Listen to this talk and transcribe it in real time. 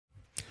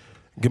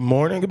Good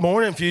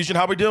morning, Fusion.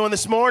 How we doing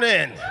this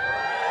morning?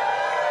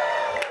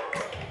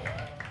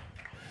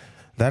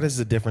 That is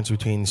the difference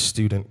between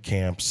student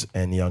camps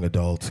and young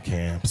adult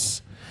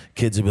camps.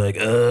 Kids will be like,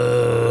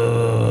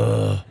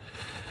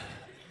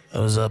 I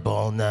was up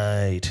all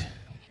night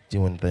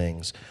doing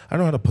things. I don't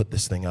know how to put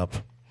this thing up.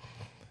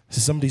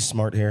 Is somebody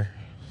smart here?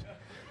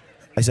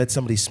 I said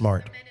somebody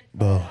smart.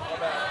 Bo.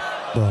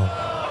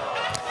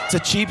 It's a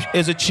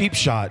cheap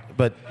shot,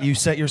 but you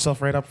set yourself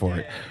right up for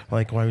it.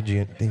 Like, why would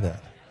you do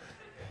that?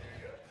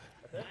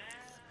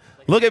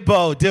 Look at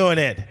Bo doing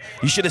it.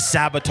 You should have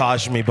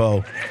sabotaged me,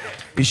 Bo.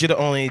 You should have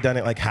only done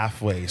it like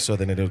halfway so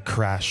then it would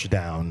crash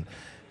down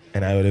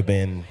and I would have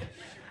been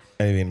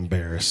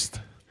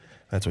embarrassed.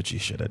 That's what you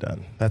should have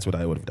done. That's what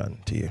I would have done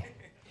to you.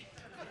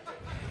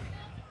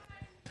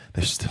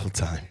 There's still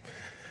time.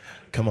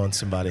 Come on,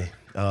 somebody.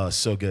 Oh,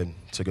 so good,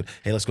 so good.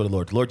 Hey, let's go to the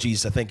Lord. Lord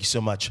Jesus, I thank you so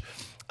much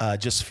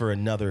just for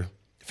another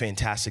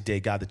fantastic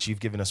day, God, that you've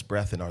given us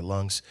breath in our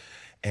lungs.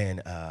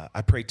 And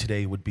I pray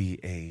today would be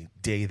a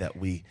day that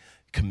we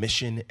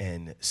commission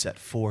and set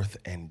forth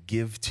and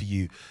give to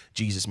you.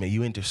 Jesus, may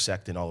you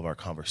intersect in all of our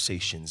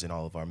conversations, in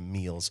all of our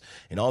meals,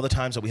 in all the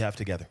times that we have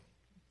together.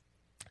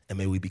 And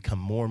may we become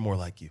more and more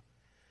like you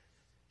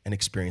and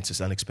experience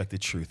this unexpected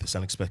truth, this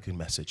unexpected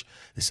message,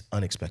 this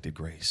unexpected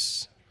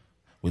grace.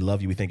 We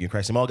love you. We thank you in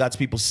Christ. And all God's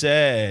people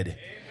said, amen.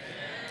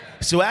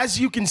 So as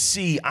you can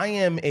see, I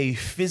am a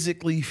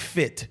physically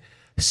fit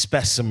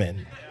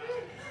specimen.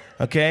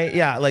 Okay?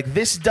 Yeah, like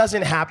this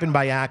doesn't happen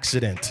by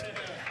accident.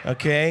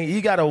 Okay,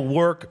 you got to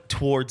work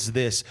towards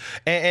this.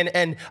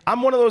 And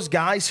I'm one of those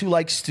guys who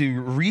likes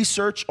to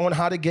research on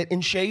how to get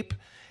in shape.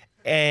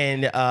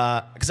 And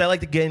because I like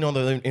to get in all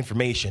the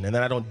information and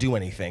then I don't do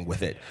anything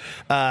with it.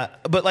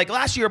 But like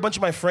last year, a bunch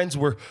of my friends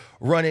were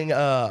running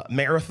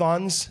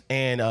marathons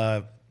and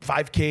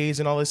 5Ks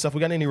and all this stuff.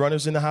 We got any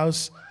runners in the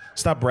house?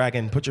 Stop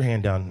bragging. Put your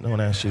hand down. No one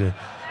asked you to.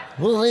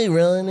 Well, hey,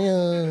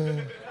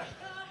 run.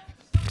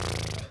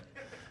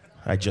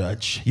 I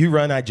judge. You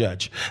run, I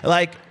judge.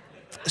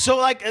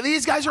 So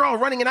these guys are all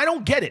running and I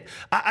don't get it.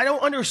 I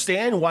don't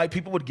understand why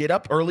people would get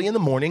up early in the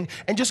morning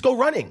and just go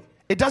running.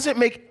 It doesn't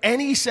make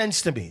any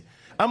sense to me.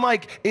 I'm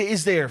like,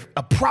 is there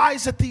a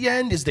prize at the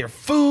end? Is there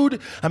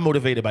food? I'm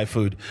motivated by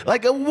food.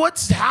 Like,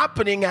 what's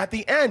happening at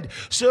the end?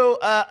 So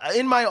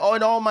in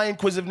all my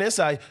inquisitiveness,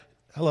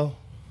 hello.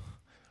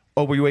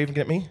 Oh, were you waving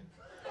at me?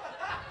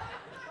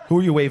 Who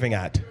are you waving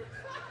at?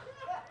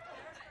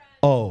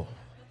 Oh,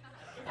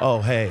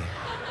 hey.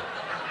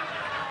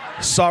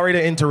 Sorry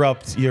to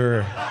interrupt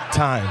your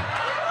time.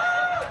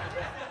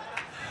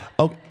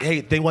 Oh,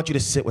 hey, they want you to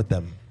sit with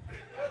them.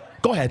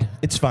 Go ahead,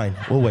 it's fine,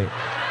 we'll wait.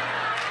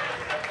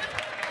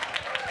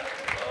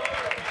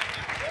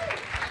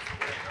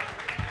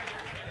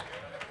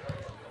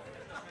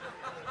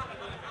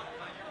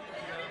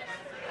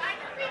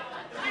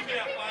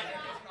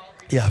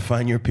 Yeah,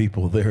 find your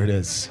people, there it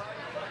is.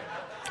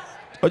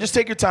 Oh, just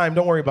take your time,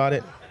 don't worry about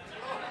it.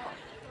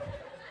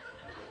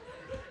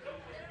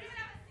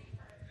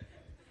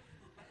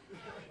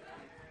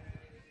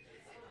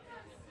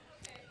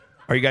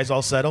 Are you guys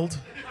all settled?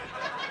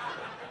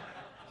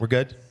 We're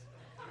good?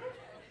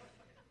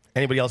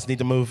 Anybody else need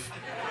to move?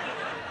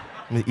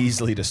 I'm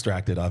easily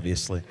distracted,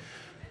 obviously.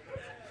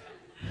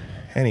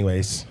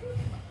 Anyways.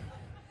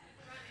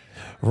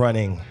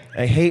 Running.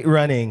 I hate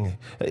running.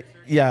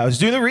 Yeah, I was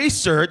doing the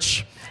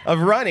research of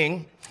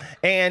running,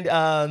 and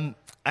I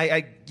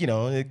get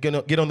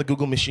on the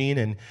Google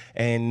machine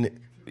and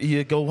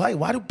you go,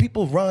 why do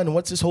people run?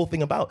 What's this whole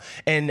thing about?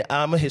 And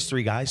I'm a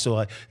history guy,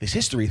 so this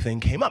history thing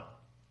came up.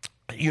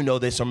 You know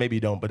this, or maybe you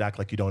don't, but act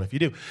like you don't if you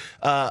do.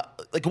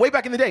 Like way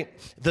back in the day,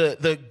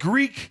 the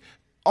Greek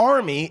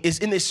army is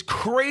in this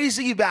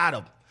crazy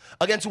battle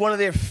against one of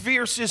their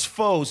fiercest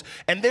foes,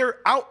 and they're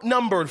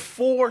outnumbered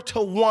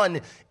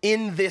 4-1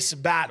 in this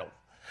battle.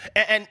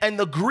 And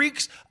the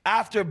Greeks,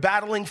 after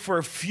battling for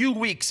a few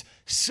weeks,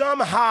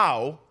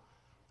 somehow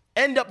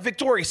end up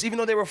victorious, even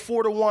though they were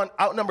 4-1,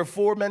 outnumbered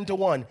 4 men to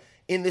 1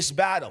 in this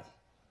battle.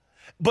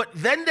 But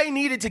then they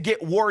needed to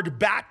get word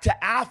back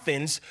to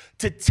Athens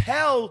to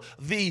tell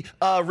the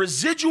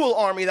residual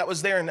army that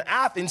was there in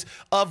Athens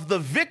of the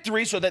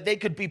victory so that they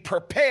could be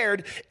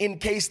prepared in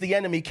case the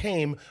enemy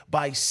came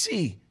by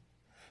sea.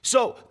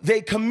 So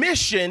they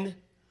commission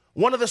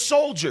one of the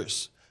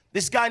soldiers,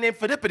 this guy named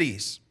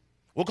Phidippides.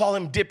 We'll call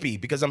him Dippy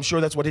because I'm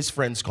sure that's what his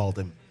friends called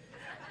him.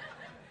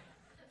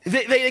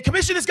 They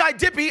commission this guy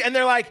Dippy and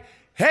they're like,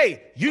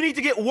 hey, you need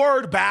to get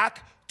word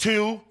back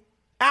to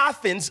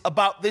Athens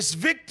about this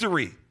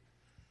victory.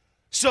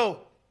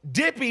 So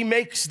Dippy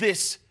makes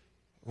this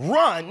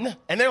run,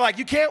 and they're like,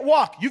 you can't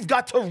walk, you've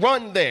got to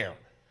run there.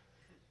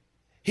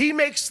 He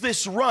makes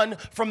this run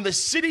from the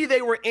city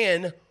they were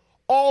in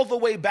all the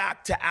way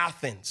back to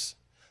Athens.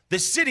 The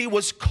city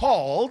was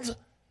called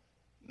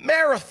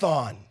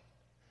Marathon.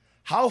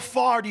 How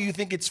far do you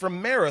think it's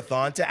from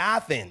Marathon to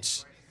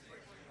Athens?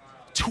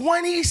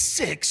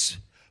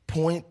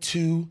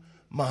 26.2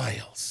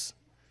 miles.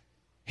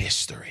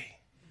 History.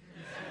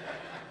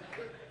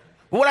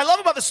 But what I love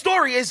about the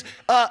story is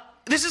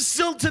This is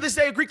still to this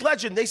day a Greek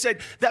legend. They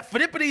said that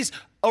Philippides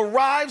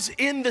arrives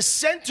in the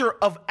center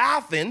of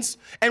Athens,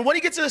 and when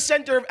he gets to the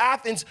center of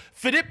Athens,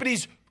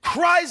 Philippides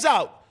cries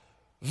out,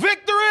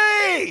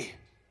 "Victory!"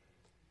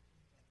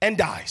 and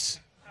dies.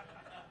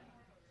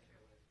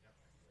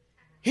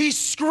 He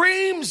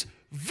screams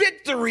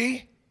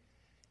victory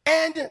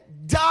and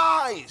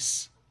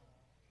dies.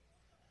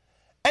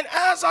 And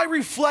as I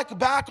reflect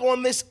back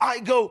on this, I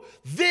go,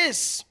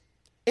 this,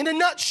 in a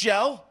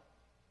nutshell,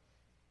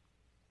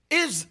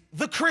 is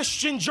the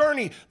Christian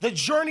journey, the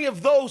journey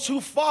of those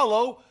who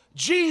follow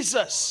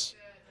Jesus.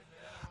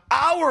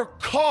 Our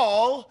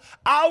call,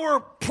 our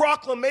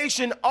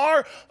proclamation,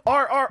 our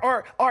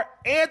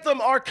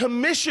anthem, our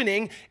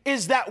commissioning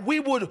is that we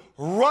would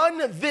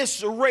run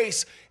this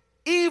race,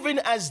 even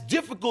as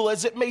difficult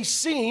as it may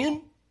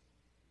seem,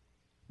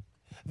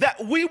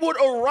 that we would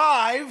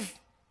arrive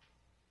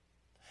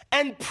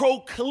and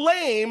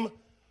proclaim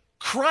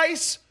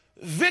Christ's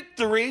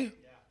victory,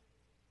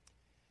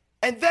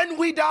 and then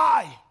we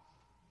die.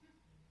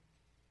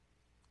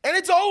 And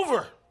it's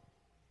over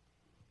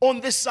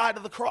on this side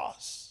of the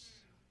cross.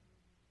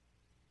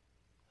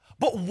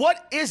 But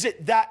what is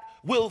it that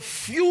will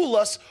fuel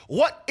us?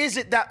 What is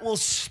it that will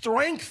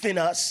strengthen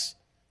us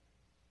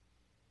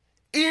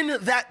in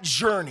that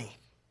journey?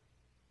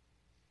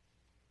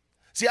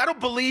 See, I don't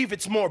believe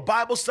it's more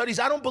Bible studies.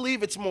 I don't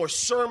believe it's more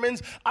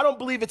sermons. I don't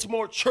believe it's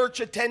more church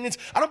attendance.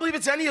 I don't believe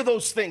it's any of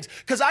those things.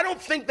 Because I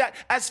don't think that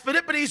as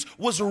Philippides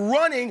was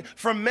running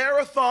from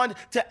Marathon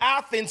to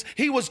Athens,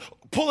 he was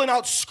pulling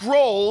out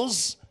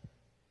scrolls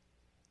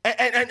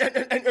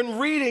and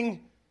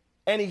reading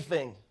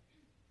anything.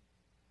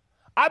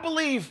 I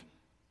believe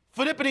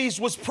Philippides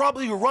was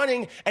probably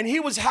running and he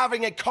was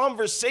having a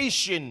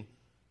conversation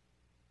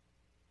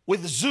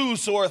with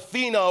Zeus or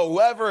Athena or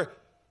whoever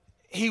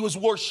he was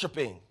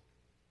worshiping,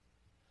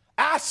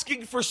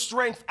 asking for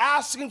strength,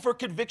 asking for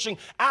conviction,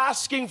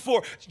 asking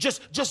for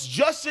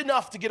just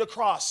enough to get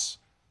across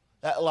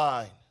that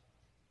line.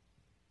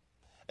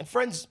 And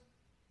friends,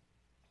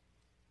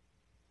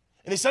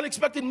 in this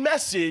unexpected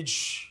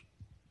message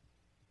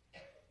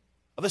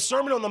of the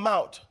Sermon on the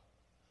Mount,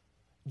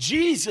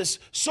 Jesus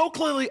so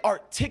clearly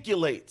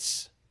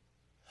articulates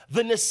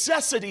the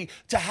necessity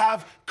to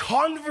have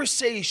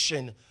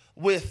conversation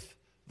with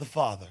the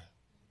Father.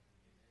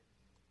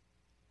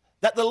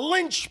 That the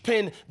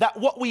linchpin, that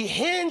what we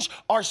hinge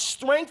our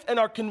strength and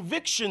our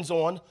convictions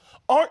on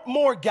aren't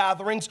more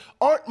gatherings,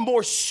 aren't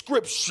more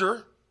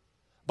scripture,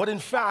 but in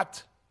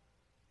fact,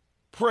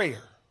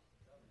 prayer.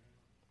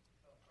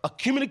 A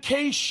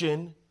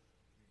communication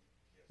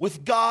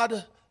with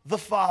God the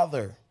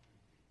Father.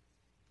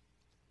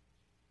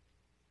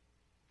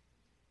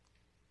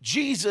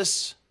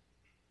 Jesus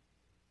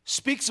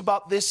speaks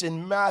about this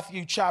in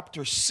Matthew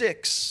chapter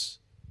 6.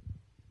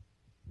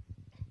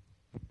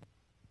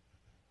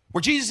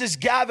 Where Jesus is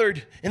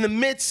gathered in the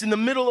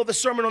middle of the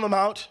Sermon on the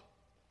Mount.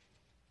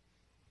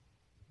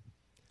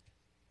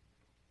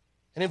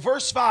 And in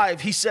verse 5,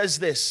 he says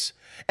this,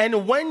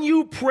 "And when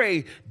you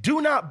pray,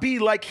 do not be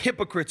like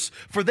hypocrites,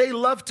 for they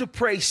love to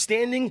pray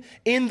standing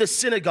in the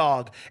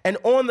synagogue and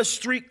on the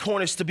street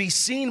corners to be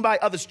seen by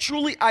others.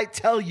 Truly, I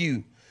tell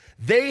you,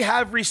 they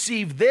have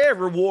received their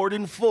reward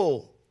in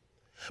full.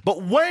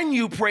 But when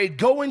you pray,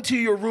 go into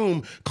your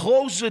room,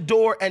 close the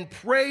door, and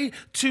pray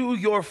to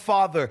your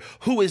Father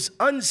who is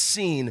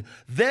unseen.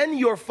 Then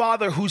your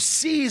Father who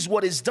sees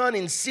what is done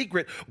in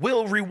secret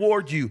will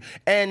reward you.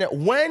 And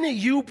when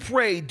you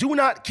pray, do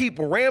not keep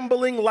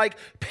rambling like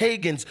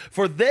pagans,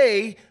 for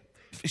they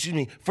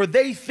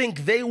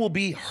think they will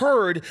be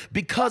heard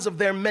because of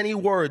their many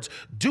words.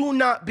 Do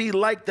not be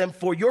like them,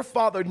 for your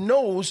Father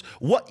knows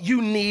what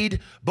you need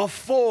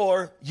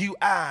before you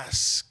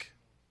ask.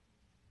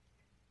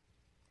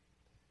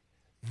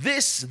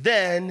 This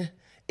then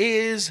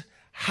is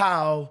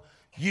how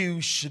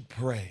you should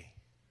pray."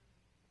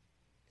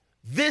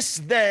 This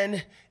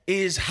then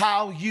is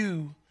how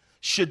you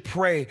should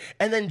pray.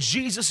 And then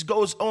Jesus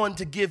goes on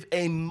to give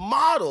a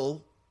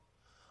model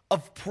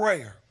of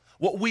prayer,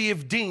 what we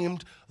have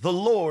deemed the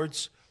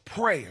Lord's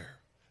Prayer,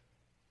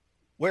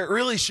 where it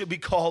really should be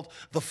called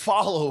the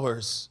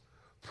follower's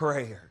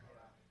prayer.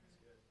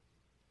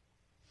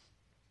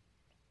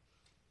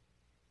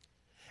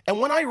 And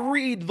when I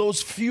read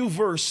those few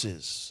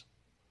verses,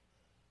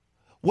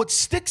 what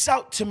sticks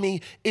out to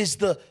me is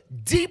the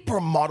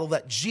deeper model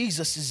that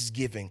Jesus is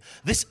giving.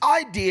 This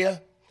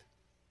idea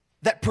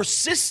that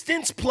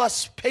persistence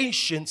plus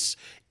patience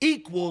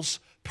equals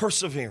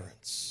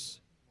perseverance.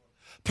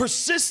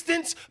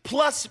 Persistence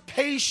plus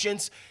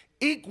patience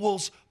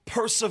equals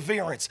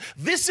perseverance.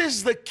 This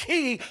is the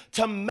key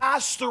to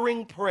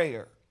mastering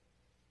prayer,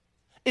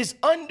 is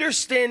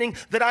understanding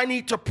that I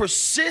need to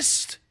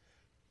persist,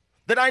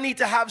 that I need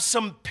to have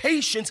some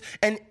patience,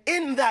 and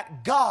in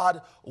that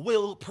God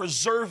will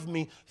preserve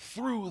me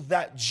through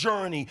that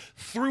journey,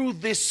 through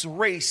this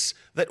race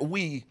that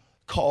we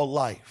call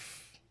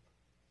life.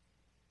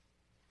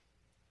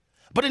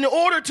 But in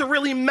order to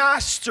really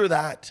master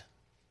that,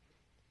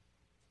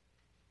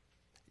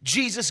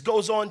 Jesus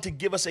goes on to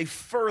give us a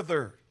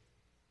further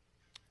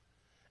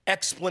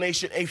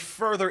explanation, a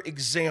further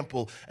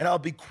example, and I'll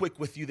be quick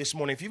with you this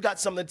morning. If you've got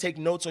something to take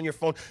notes on your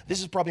phone, this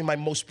is probably my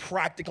most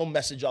practical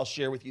message I'll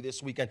share with you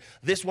this weekend.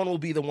 This one will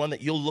be the one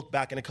that you'll look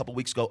back in a couple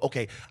weeks, go,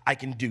 okay, I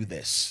can do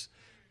this.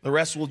 The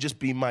rest will just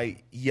be my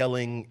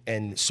yelling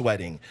and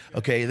sweating.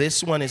 Okay,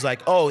 this one is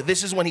like, oh,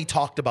 this is when he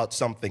talked about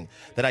something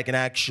that I can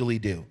actually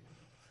do.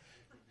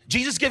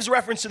 Jesus gives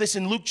reference to this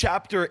in Luke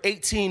chapter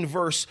 18,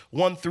 verse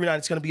 1 through 9.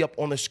 It's going to be up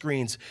on the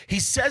screens.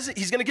 He says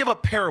he's going to give a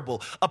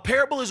parable. A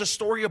parable is a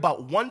story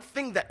about one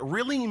thing that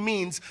really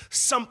means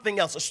something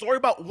else. A story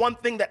about one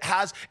thing that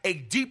has a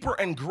deeper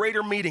and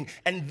greater meaning.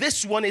 And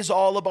this one is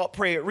all about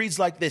prayer. It reads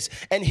like this.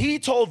 And he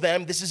told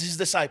them, this is his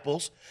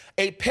disciples,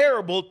 a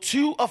parable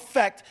to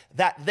effect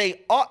that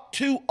they ought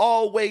to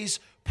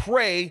always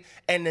pray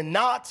and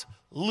not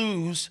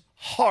lose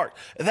heart,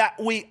 that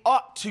we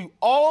ought to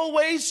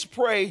always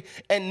pray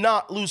and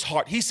not lose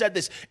heart. He said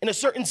this, in a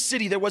certain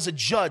city there was a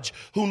judge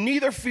who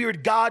neither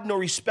feared God nor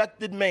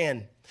respected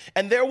man.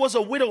 And there was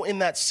a widow in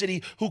that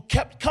city who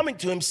kept coming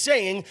to him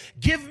saying,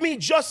 give me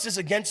justice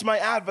against my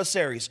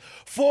adversaries.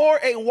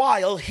 For a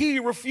while he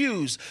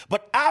refused,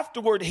 but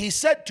afterward he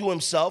said to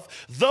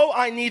himself, though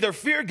I neither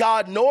fear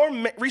God nor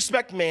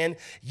respect man,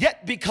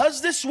 yet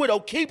because this widow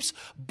keeps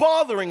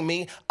bothering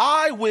me,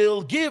 I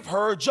will give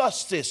her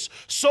justice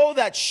so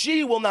that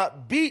she will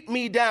not beat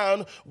me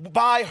down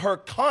by her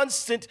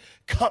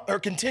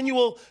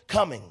continual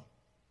coming.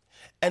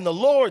 And the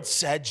Lord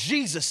said,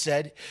 Jesus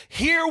said,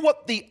 hear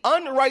what the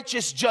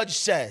unrighteous judge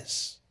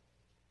says.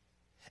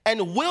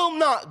 And will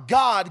not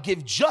God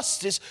give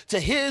justice to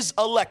his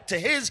elect, to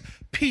his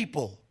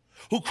people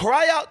who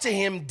cry out to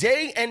him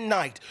day and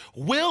night?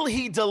 Will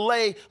he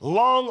delay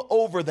long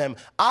over them?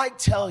 I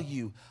tell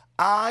you,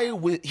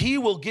 he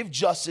will give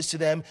justice to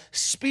them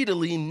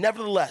speedily.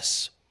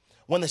 Nevertheless,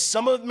 when the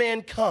Son of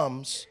Man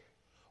comes,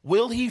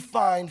 will he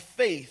find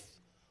faith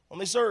on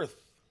this earth?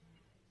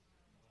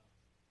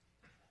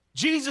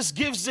 Jesus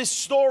gives this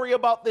story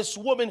about this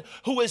woman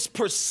who is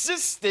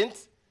persistent,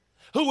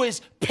 who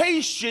is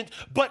patient,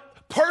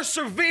 but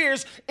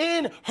perseveres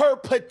in her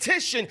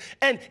petition.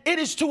 And it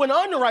is to an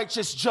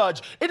unrighteous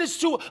judge. It is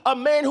to a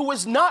man who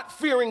is not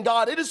fearing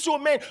God. It is to a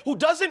man who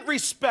doesn't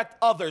respect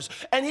others.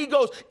 And he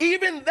goes,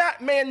 even that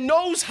man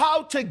knows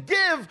how to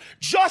give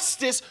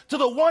justice to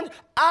the one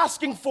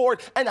asking for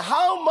it. And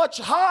how much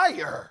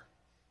higher,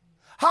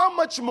 how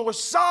much more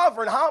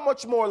sovereign, how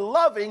much more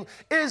loving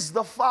is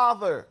the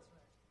Father?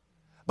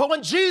 But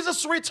when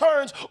Jesus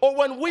returns, or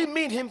when we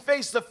meet him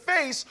face to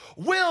face,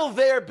 will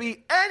there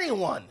be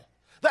anyone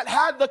that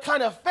had the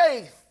kind of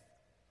faith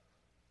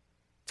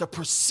to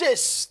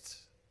persist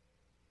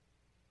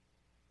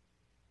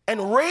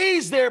and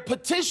raise their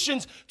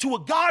petitions to a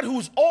God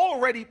who's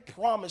already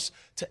promised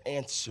to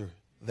answer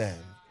them?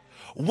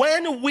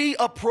 When we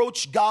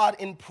approach God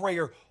in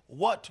prayer,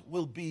 what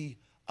will be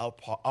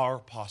our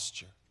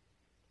posture?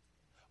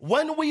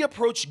 When we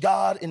approach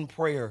God in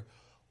prayer,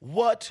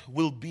 what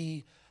will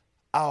be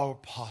our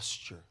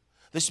posture?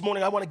 This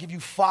morning, I want to give you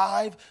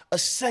 5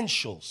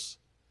 essentials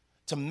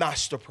to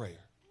master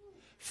prayer.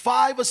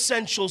 5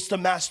 essentials to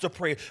master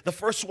prayer. The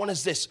first one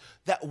is this,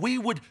 that we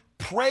would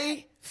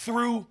pray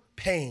through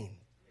pain.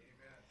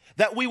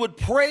 That we would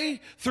pray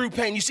through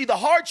pain. You see, the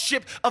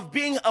hardship of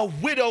being a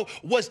widow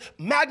was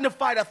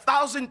magnified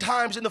 1,000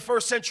 times in the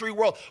first century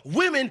world.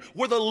 Women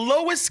were the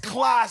lowest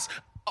class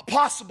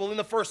possible in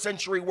the first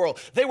century world.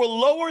 They were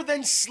lower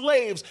than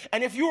slaves.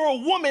 And if you were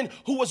a woman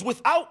who was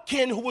without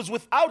kin, who was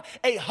without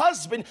a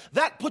husband,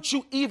 that put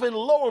you even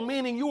lower,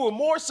 meaning you were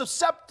more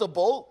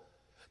susceptible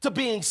to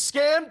being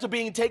scammed, to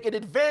being taken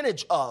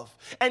advantage of.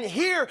 And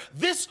here,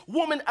 this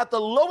woman at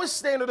the lowest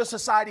standard of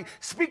society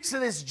speaks to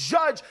this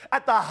judge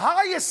at the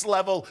highest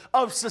level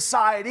of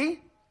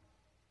society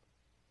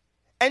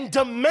and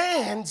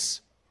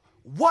demands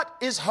what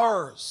is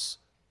hers,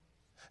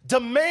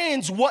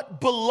 demands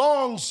what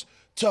belongs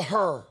to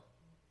her,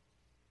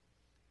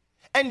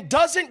 and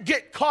doesn't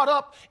get caught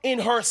up in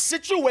her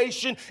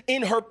situation,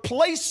 in her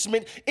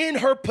placement, in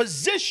her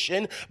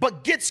position,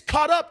 but gets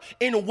caught up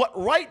in what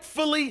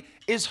rightfully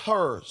is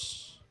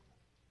hers.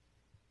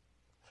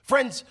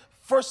 Friends,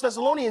 1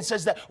 Thessalonians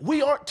says that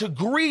we aren't to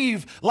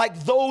grieve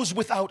like those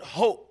without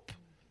hope,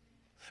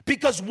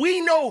 because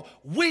we know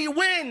we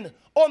win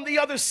on the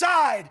other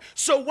side.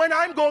 So when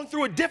I'm going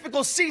through a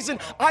difficult season,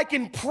 I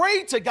can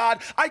pray to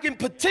God, I can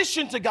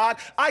petition to God,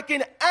 I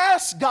can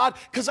ask God,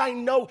 because I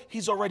know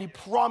he's already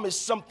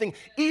promised something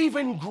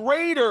even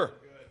greater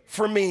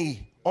for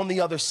me on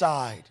the other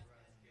side.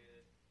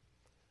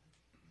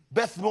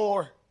 Beth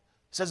Moore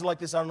says it like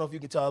this. I don't know if you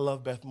can tell I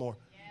love Beth Moore.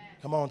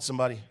 Come on,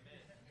 somebody.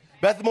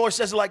 Beth Moore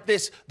says it like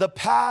this: the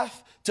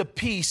path to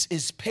peace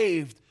is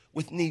paved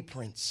with knee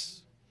prints.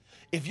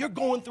 If you're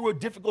going through a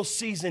difficult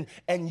season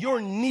and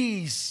your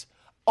knees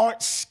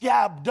aren't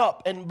scabbed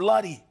up and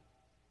bloody,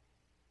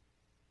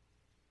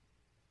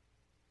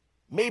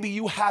 maybe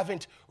you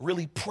haven't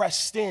really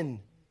pressed in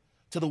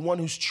to the one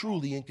who's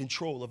truly in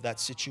control of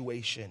that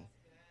situation.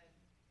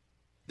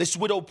 This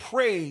widow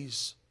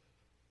prays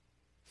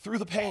through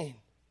the pain.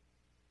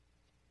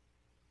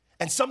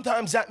 And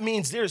sometimes that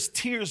means there's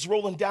tears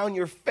rolling down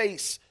your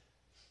face.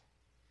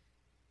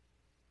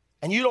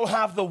 And you don't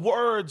have the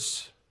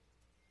words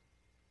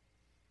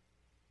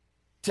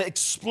to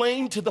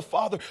explain to the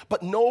Father,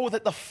 but know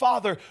that the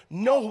Father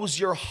knows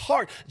your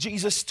heart.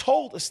 Jesus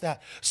told us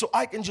that. So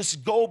I can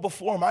just go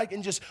before him. I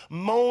can just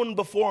moan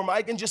before him.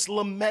 I can just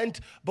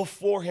lament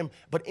before him.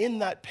 But in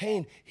that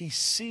pain, he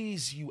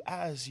sees you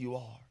as you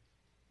are.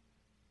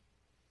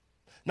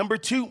 Number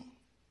 2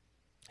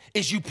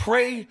 is you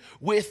pray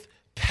with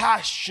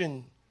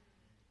passion.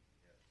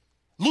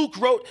 Luke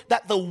wrote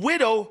that the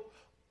widow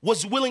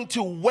was willing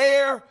to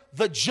wear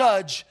the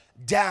judge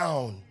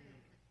down.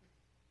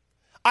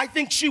 I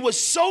think she was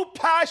so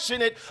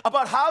passionate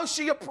about how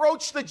she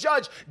approached the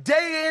judge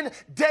day in,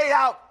 day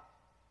out,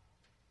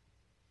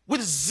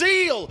 with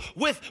zeal,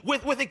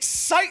 with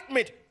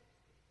excitement.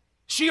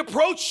 She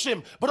approached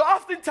him. But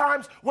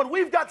oftentimes, when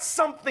we've got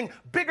something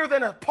bigger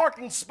than a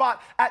parking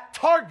spot at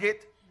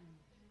Target,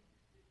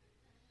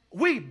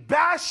 we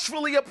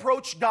bashfully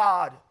approach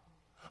God.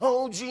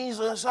 Oh,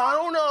 Jesus, I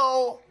don't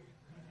know.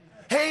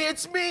 Hey,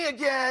 it's me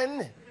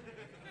again.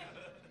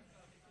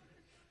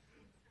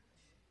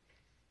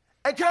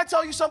 And can I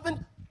tell you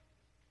something?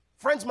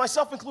 Friends,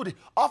 myself included,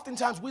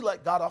 oftentimes we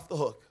let God off the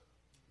hook.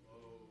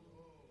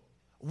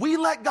 We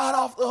let God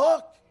off the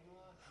hook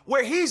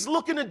where he's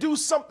looking to do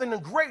something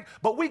great,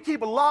 but we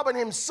keep lobbing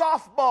him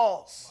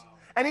softballs.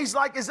 And he's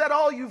like, is that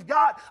all you've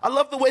got? I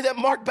love the way that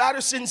Mark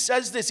Batterson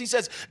says this. He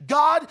says,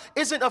 God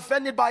isn't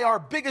offended by our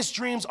biggest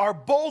dreams, our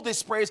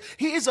boldest prayers.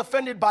 He is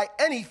offended by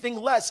anything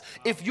less.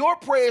 If your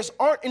prayers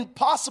aren't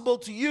impossible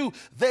to you,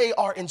 they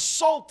are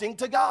insulting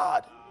to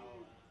God.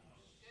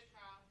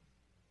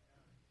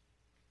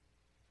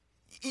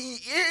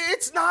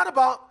 It's not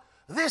about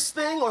this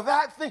thing or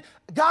that thing.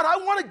 God, I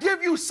want to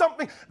give you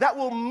something that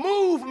will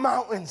move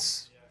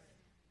mountains.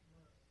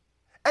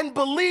 And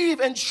believe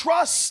and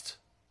trust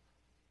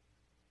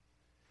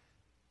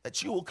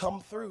that you will come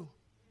through.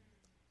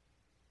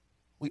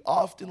 We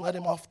often let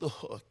him off the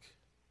hook.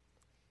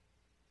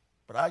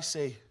 But I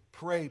say,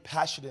 pray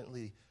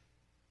passionately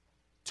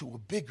to a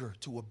bigger,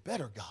 to a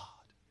better God.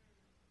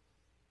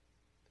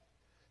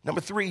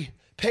 Number 3,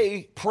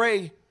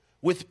 pray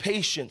with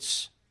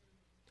patience.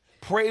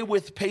 Pray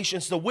with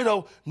patience. The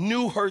widow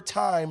knew her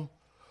time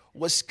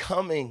was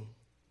coming.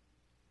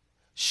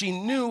 She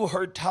knew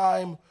her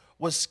time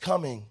was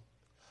coming.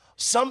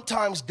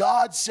 Sometimes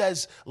God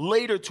says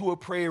later to a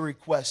prayer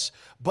request,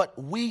 but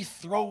we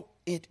throw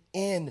it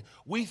in.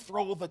 We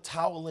throw the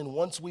towel in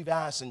once we've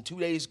asked, and 2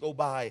 days go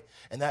by,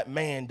 and that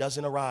man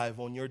doesn't arrive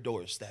on your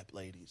doorstep,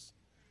 ladies.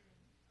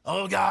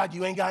 Oh, God,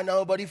 you ain't got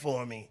nobody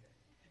for me.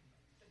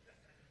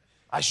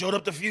 I showed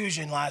up to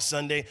Fusion last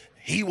Sunday.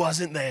 He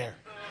wasn't there.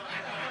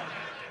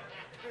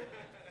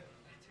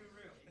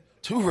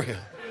 Too real.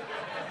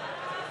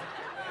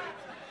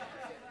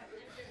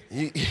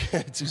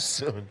 Too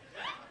soon.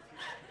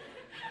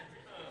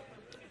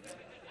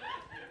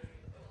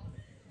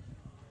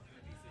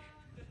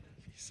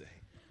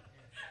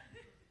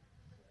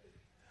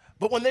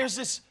 But when there's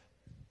this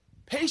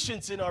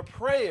patience in our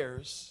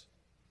prayers,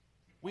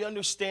 we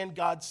understand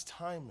God's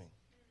timing.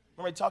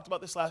 Remember, I talked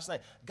about this last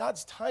night.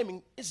 God's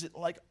timing isn't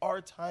like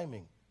our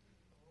timing.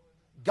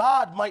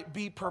 God might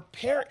be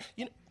preparing.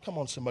 Come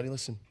on, somebody,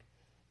 listen.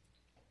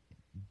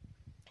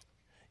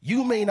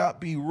 You may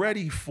not be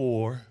ready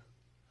for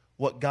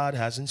what God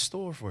has in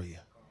store for you.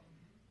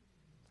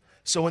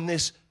 So in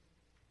this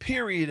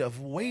period of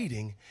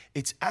waiting,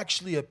 it's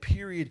actually a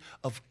period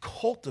of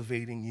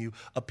cultivating you,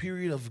 a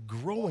period of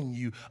growing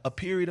you, a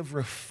period of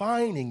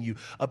refining you,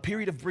 a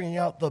period of bringing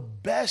out the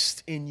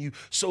best in you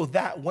so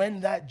that when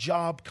that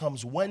job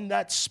comes, when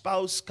that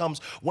spouse comes,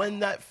 when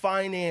that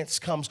finance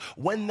comes,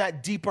 when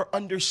that deeper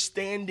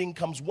understanding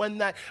comes, when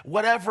that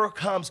whatever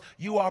comes,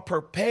 you are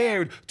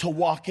prepared to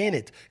walk in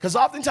it. Because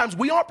oftentimes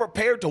we aren't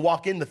prepared to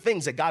walk in the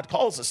things that God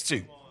calls us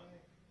to.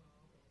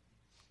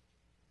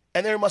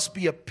 And there must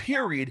be a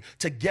period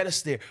to get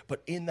us there.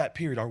 But in that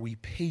period, are we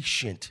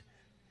patient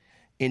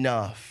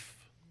enough?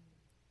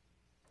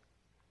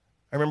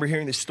 I remember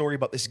hearing this story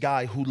about this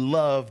guy who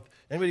loved,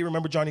 anybody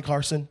remember Johnny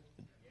Carson?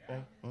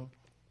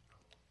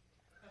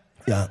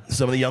 Yeah,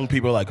 some of the young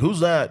people are like, who's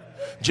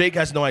that? Jake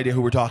has no idea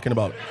who we're talking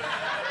about.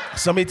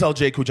 Somebody tell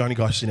Jake who Johnny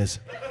Carson is.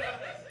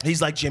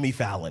 He's like Jimmy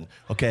Fallon,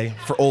 okay,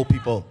 for old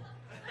people.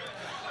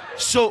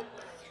 So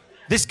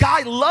this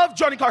guy loved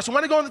Johnny Carson,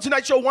 wanted to go on the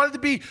Tonight Show, wanted to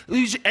be,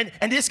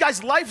 and this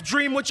guy's life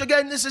dream, which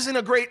again, this isn't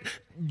a great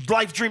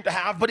life dream to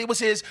have, but it was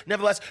his,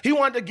 nevertheless. He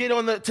wanted to get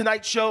on the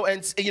Tonight Show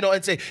and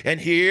say, and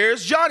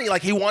here's Johnny.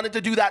 Like, he wanted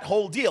to do that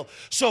whole deal.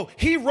 So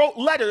he wrote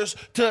letters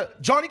to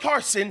Johnny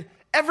Carson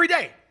every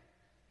day.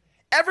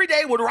 Every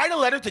day would write a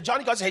letter to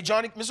Johnny Carson. Hey,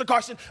 Johnny, Mr.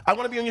 Carson, I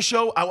want to be on your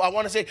show. I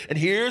want to say, and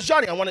here's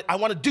Johnny. I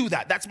want to do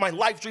that. That's my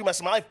life dream.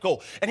 That's my life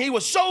goal. And he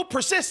was so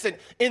persistent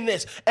in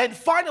this. And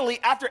finally,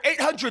 after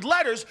 800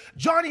 letters,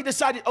 Johnny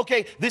decided,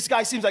 okay, this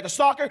guy seems like a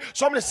stalker,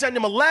 so I'm going to send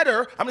him a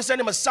letter. I'm going to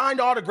send him a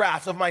signed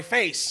autograph of my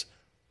face.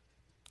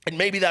 And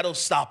maybe that'll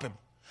stop him.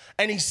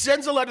 and he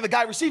sends a letter. The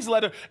guy receives the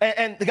letter,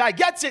 and the guy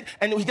gets it,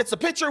 and he gets a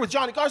picture with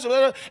Johnny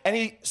Carson, and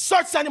he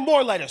starts sending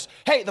more letters.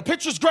 Hey, the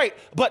picture's great,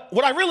 but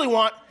what I really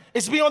want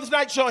is to be on the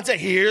Tonight Show and say,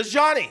 here's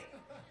Johnny.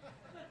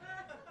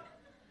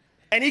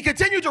 And he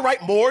continued to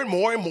write more and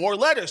more and more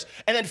letters.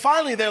 And then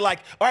finally they're like,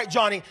 all right,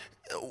 Johnny,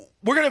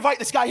 we're going to invite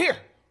this guy here.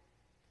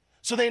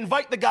 So they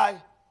invite the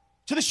guy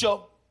to the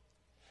show.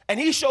 And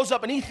he shows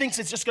up and he thinks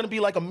it's just going to be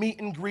like a meet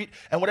and greet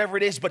and whatever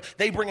it is. But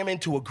they bring him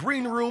into a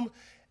green room.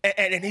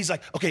 And he's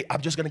like, okay,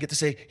 I'm just going to get to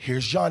say,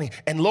 here's Johnny.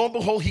 And lo and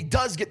behold, he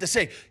does get to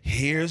say,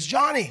 here's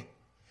Johnny.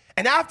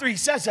 And after he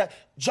says that,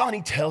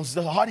 Johnny tells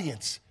the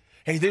audience,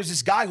 hey, there's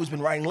this guy who's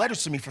been writing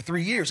letters to me for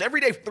 3 years, every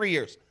day for 3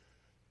 years.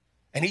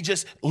 And he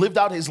just lived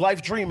out his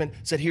life dream and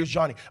said, here's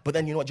Johnny. But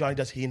then you know what Johnny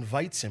does? He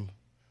invites him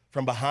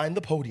from behind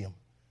the podium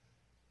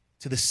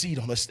to the seat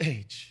on the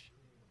stage.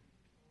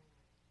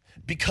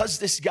 Because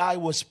this guy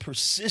was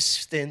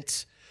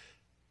persistent,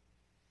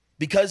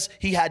 because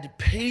he had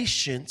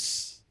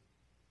patience,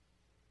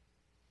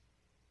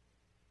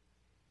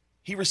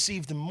 he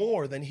received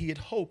more than he had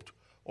hoped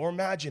or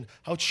imagined.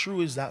 How true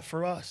is that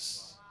for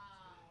us?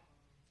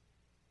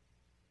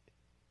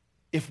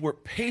 If we're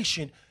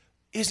patient,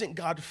 isn't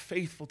God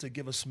faithful to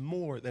give us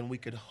more than we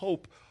could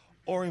hope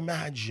or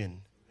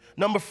imagine?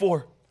 Number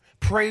 4,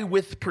 pray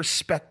with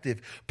perspective.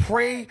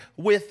 Pray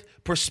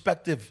with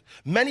perspective.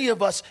 Many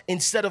of us,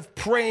 instead of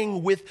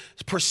praying with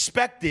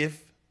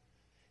perspective,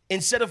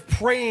 instead of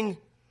praying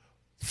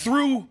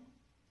through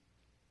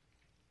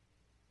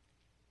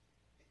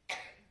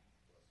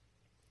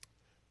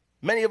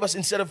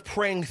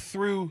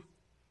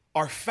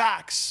our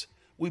facts,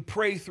 we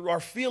pray through our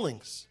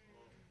feelings.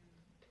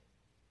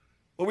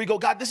 Where we go,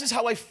 God, this is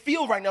how I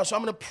feel right now, so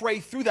I'm going to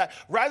pray through that,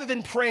 rather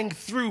than praying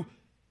through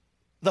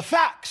the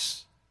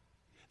facts.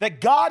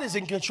 That God is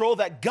in control,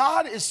 that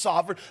God is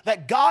sovereign,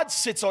 that God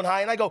sits on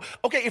high. And I go,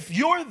 okay, if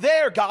you're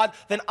there, God,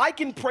 then I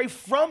can pray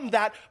from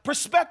that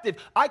perspective.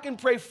 I can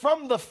pray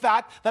from the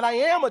fact that I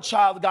am a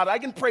child of God. I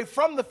can pray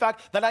from the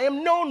fact that I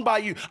am known by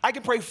you. I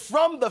can pray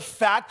from the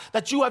fact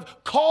that you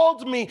have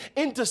called me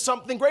into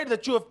something greater,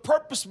 that you have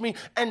purposed me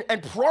and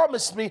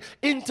promised me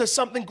into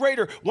something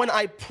greater. When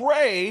I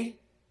pray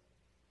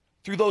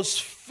through those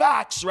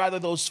facts, rather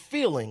those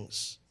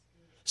feelings,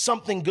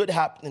 something good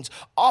happens.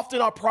 Often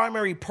our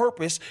primary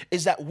purpose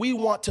is that we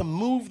want to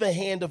move the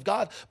hand of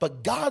God,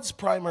 but God's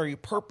primary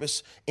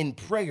purpose in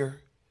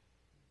prayer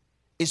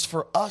is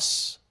for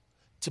us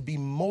to be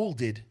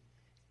molded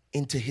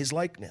into his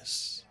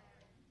likeness.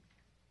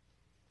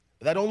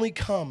 That only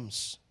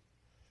comes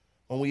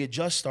when we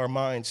adjust our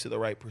minds to the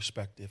right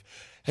perspective.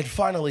 And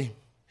finally,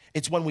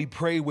 it's when we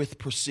pray with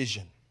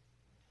precision.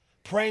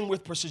 Praying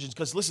with precision,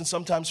 because listen,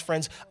 sometimes,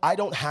 friends, I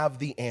don't have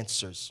the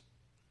answers.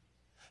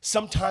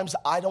 Sometimes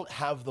I don't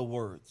have the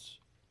words.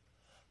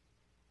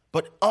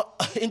 But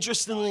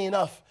interestingly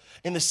enough,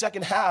 in the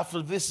second half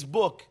of this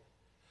book,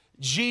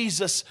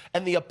 Jesus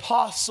and the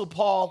Apostle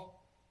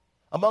Paul,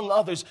 among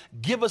others,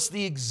 give us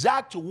the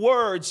exact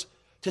words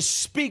to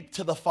speak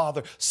to the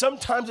Father.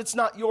 Sometimes it's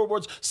not your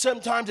words.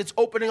 Sometimes it's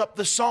opening up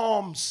the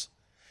Psalms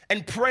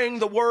and praying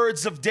the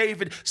words of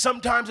David.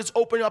 Sometimes it's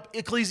opening up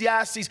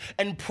Ecclesiastes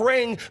and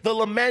praying the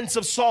laments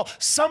of Saul.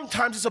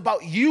 Sometimes it's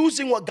about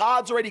using what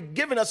God's already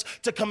given us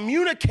to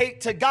communicate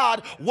to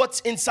God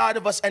what's inside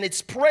of us. And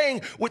it's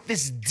praying with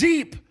this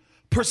deep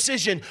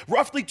precision.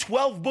 Roughly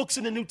 12 books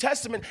in the New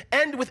Testament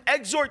end with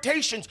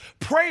exhortations,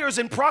 prayers,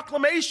 and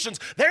proclamations.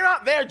 They're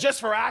not there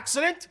just for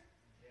accident.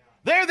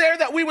 They're there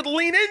that we would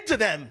lean into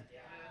them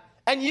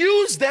and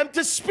use them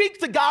to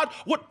speak to God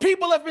what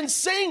people have been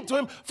saying to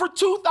him for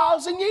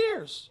 2,000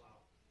 years.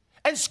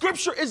 And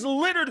scripture is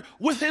littered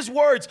with his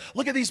words.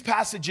 Look at these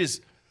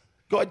passages.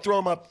 Go ahead and throw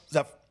them up,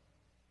 Zeph.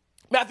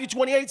 Matthew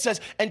 28 says,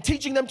 and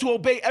teaching them to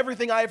obey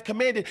everything I have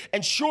commanded,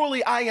 and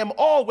surely I am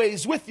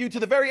always with you to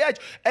the very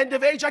end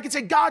of age. I can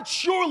say, God,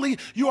 surely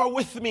you are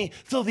with me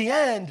till the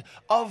end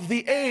of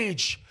the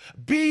age.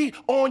 Be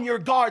on your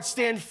guard,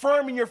 stand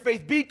firm in your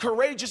faith, be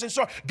courageous and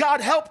strong. God,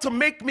 help to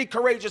make me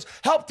courageous,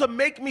 help to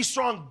make me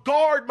strong,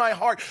 guard my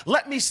heart,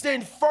 let me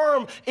stand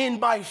firm in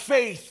my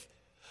faith.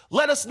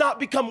 Let us not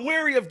become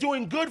weary of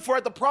doing good, for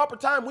at the proper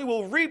time we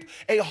will reap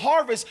a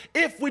harvest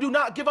if we do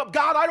not give up.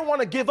 God, I don't want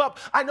to give up.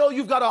 I know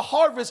you've got a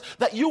harvest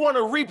that you want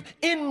to reap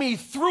in me,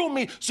 through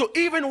me. So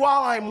even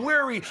while I'm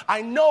weary,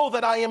 I know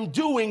that I am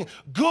doing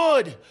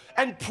good.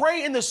 And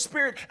pray in the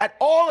Spirit at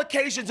all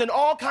occasions and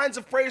all kinds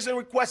of prayers and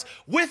requests.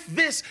 With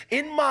this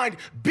in mind,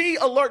 be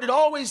alert and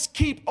always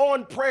keep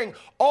on praying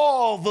for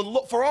all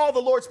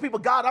the Lord's people.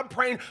 God, I'm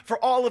praying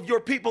for all of your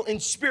people in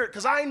spirit,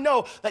 because I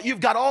know that you've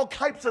got all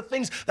types of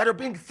things that are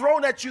being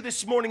thrown at you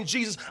this morning,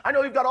 Jesus. I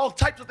know you've got all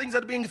types of things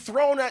that are being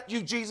thrown at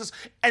you, Jesus.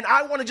 And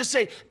I want to just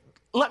say,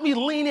 let me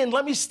lean in.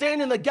 Let me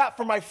stand in the gap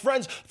for my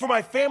friends, for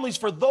my families,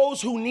 for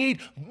those who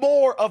need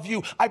more of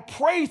you. I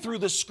pray through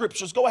the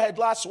scriptures. Go ahead,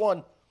 last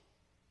one.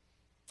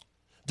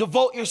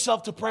 Devote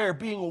yourself to prayer,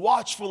 being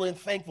watchful and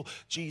thankful.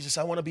 Jesus,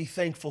 I want to be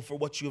thankful for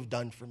what you have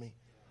done for me.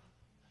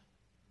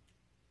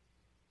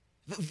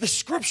 The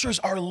scriptures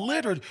are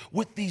littered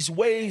with these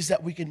ways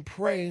that we can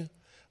pray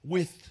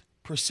with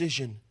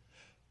precision.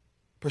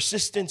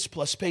 Persistence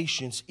plus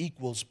patience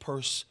equals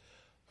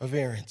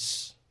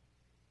perseverance.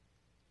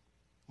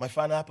 My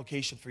final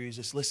application for you is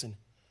this. Listen,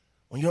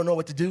 when you don't know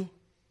what to do,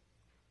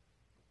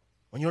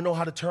 when you don't know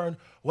how to turn,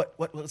 what's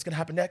going to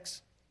happen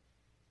next?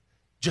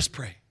 Just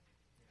pray.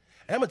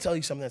 And I'm going to tell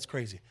you something that's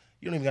crazy.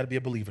 You don't even got to be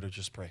a believer to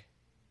just pray.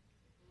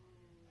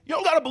 You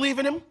don't got to believe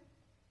in him.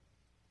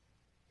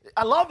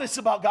 I love this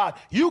about God.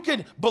 You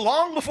can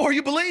belong before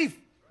you believe.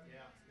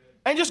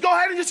 And just go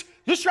ahead and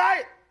just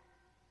try it.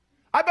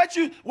 I bet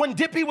you when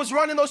Dippy was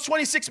running those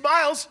 26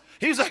 miles,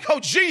 he was like, oh,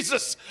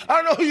 Jesus,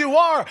 I don't know who you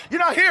are. You're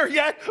not here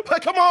yet,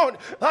 but come on.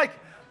 Like,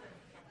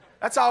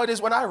 that's how it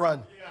is when I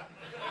run.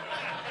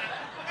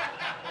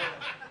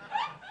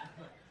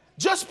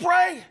 Just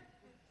pray.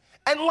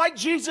 And like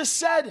Jesus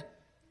said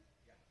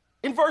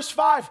in verse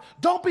 5,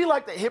 don't be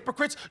like the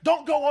hypocrites.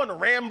 Don't go on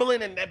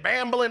rambling and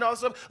bambling and all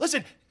stuff.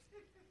 Listen,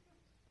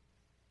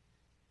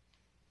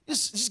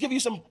 just give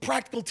you some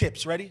practical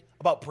tips, ready,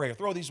 about prayer.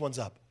 Throw these ones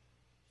up.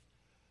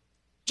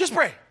 Just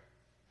pray.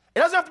 It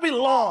doesn't have to be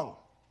long.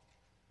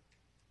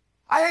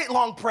 I hate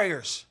long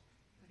prayers.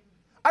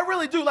 I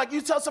really do. Like,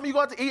 you tell somebody you go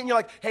out to eat and you're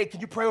like, hey,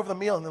 can you pray over the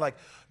meal? And they're like,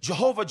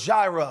 Jehovah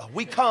Jireh,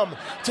 we come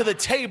to the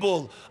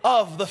table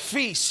of the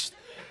feast.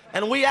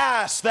 And we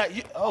ask that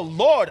you, oh,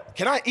 Lord,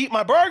 can I eat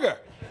my burger?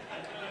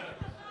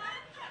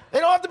 They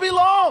don't have to be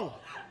long.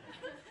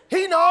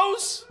 He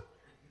knows.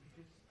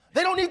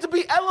 They don't need to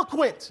be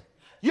eloquent.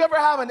 You ever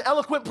have an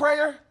eloquent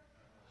prayer?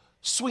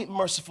 Sweet,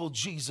 merciful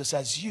Jesus,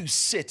 as you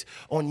sit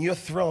on your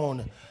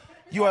throne,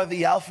 you are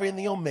the Alpha and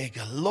the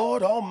Omega.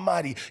 Lord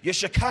Almighty, your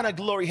Shekinah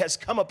glory has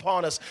come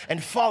upon us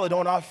and fallen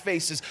on our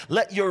faces.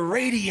 Let your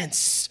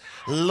radiance,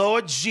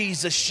 Lord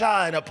Jesus,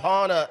 shine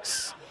upon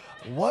us.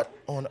 What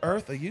on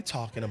earth are you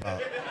talking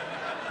about?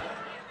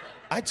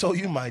 I told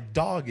you my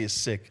dog is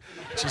sick.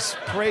 Just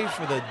pray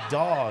for the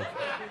dog.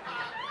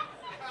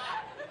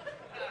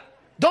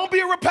 Don't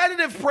be a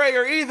repetitive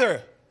prayer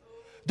either.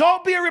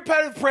 Don't be a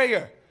repetitive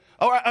prayer.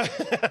 Oh,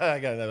 I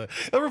got another.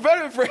 A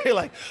repetitive prayer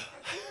like,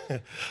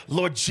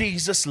 Lord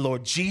Jesus,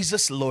 Lord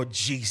Jesus, Lord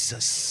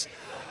Jesus.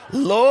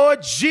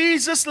 Lord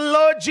Jesus,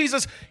 Lord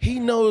Jesus. He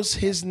knows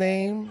his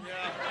name.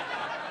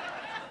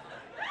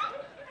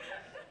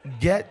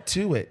 Get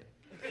to it.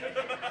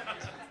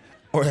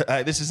 Or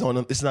this is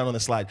not on the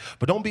slide,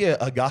 but don't be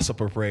a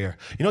gossiper prayer.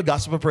 You know what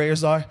gossiper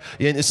prayers are?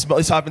 Yeah,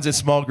 this happens in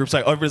small groups.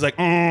 Like everybody's like,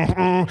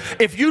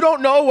 If you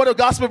don't know what a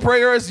gossiper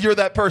prayer is, you're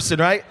that person,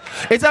 right?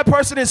 It's that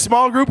person in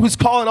small group who's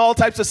calling all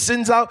types of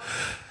sins out.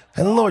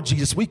 And Lord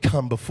Jesus, we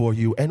come before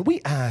you and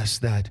we ask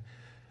that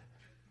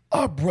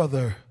our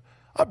brother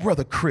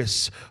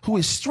Chris, who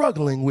is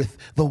struggling with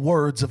the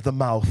words of the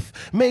mouth,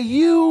 may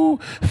you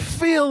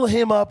fill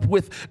him up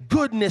with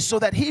goodness so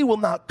that he will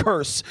not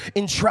curse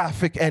in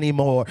traffic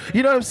anymore.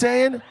 You know what I'm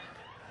saying?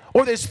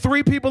 Or there's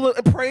 3 people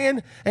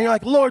praying and you're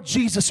like, Lord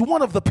Jesus,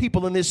 one of the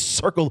people in this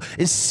circle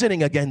is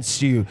sinning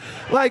against you.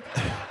 Like,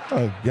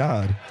 oh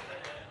God.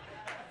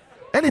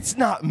 And it's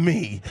not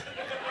me.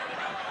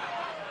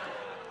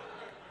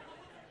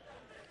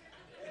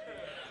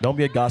 Don't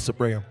be a gossip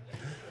prayer.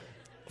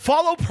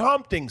 Follow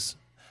promptings.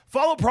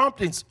 Follow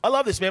promptings. I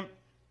love this, man.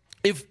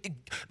 If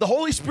the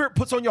Holy Spirit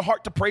puts on your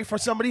heart to pray for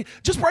somebody,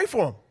 just pray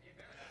for them.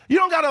 You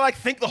don't got to like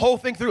think the whole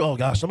thing through. Oh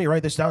gosh, let me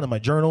write this down in my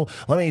journal.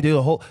 Let me do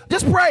a whole,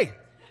 just pray.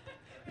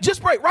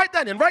 Just pray. Write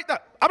that in. Write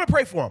that. I'm going to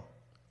pray for them.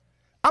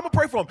 I'm going to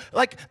pray for them.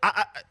 Like,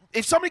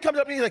 if somebody comes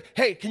up to me like,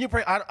 hey, can you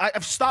pray?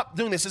 I've stopped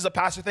doing this as a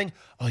pastor thing.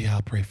 Oh yeah,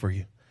 I'll pray for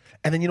you.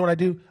 And then you know what I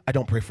do? I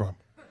don't pray for them.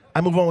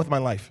 I move on with my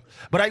life.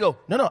 But I go,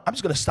 no, I'm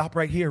just going to stop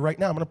right here, right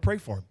now. I'm going to pray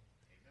for them.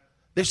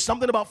 There's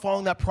something about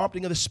following that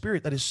prompting of the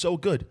Spirit that is so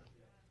good.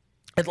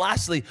 And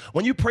lastly,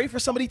 when you pray for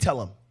somebody, tell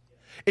them.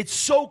 It's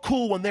so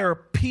cool when there are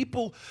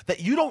people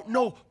that you don't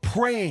know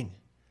praying.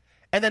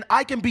 And then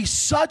I can be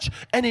such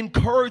an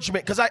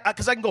encouragement because I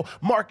can go,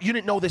 Mark, you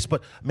didn't know this,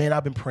 but man,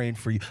 I've been praying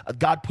for you.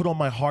 God put on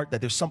my heart that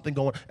there's something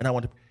going and I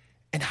want to,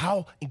 and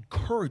how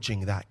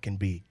encouraging that can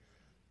be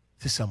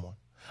to someone.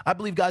 I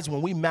believe, guys,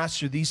 when we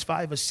master these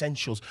 5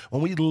 essentials,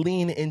 when we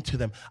lean into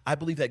them, I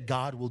believe that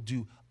God will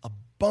do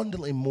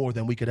abundantly more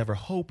than we could ever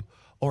hope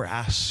or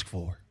ask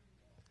for,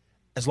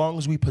 as long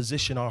as we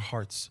position our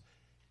hearts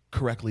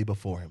correctly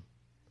before him.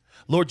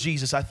 Lord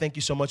Jesus, I thank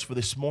you so much for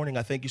this morning.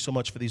 I thank you so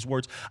much for these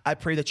words. I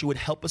pray that you would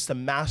help us to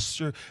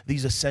master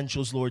these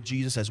essentials, Lord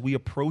Jesus, as we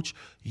approach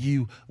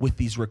you with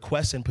these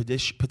requests and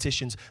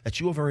petitions that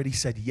you have already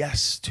said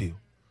yes to.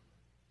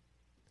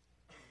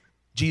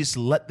 Jesus,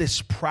 let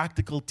this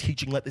practical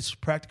teaching, let this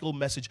practical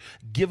message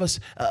give us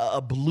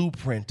a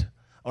blueprint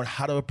on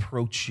how to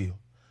approach you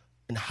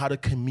and how to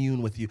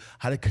commune with you,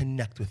 how to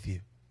connect with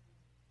you.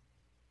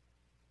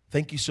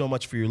 Thank you so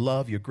much for your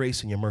love, your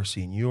grace, and your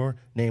mercy. In your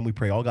name we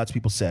pray. All God's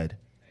people said,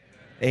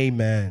 amen.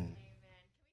 Amen.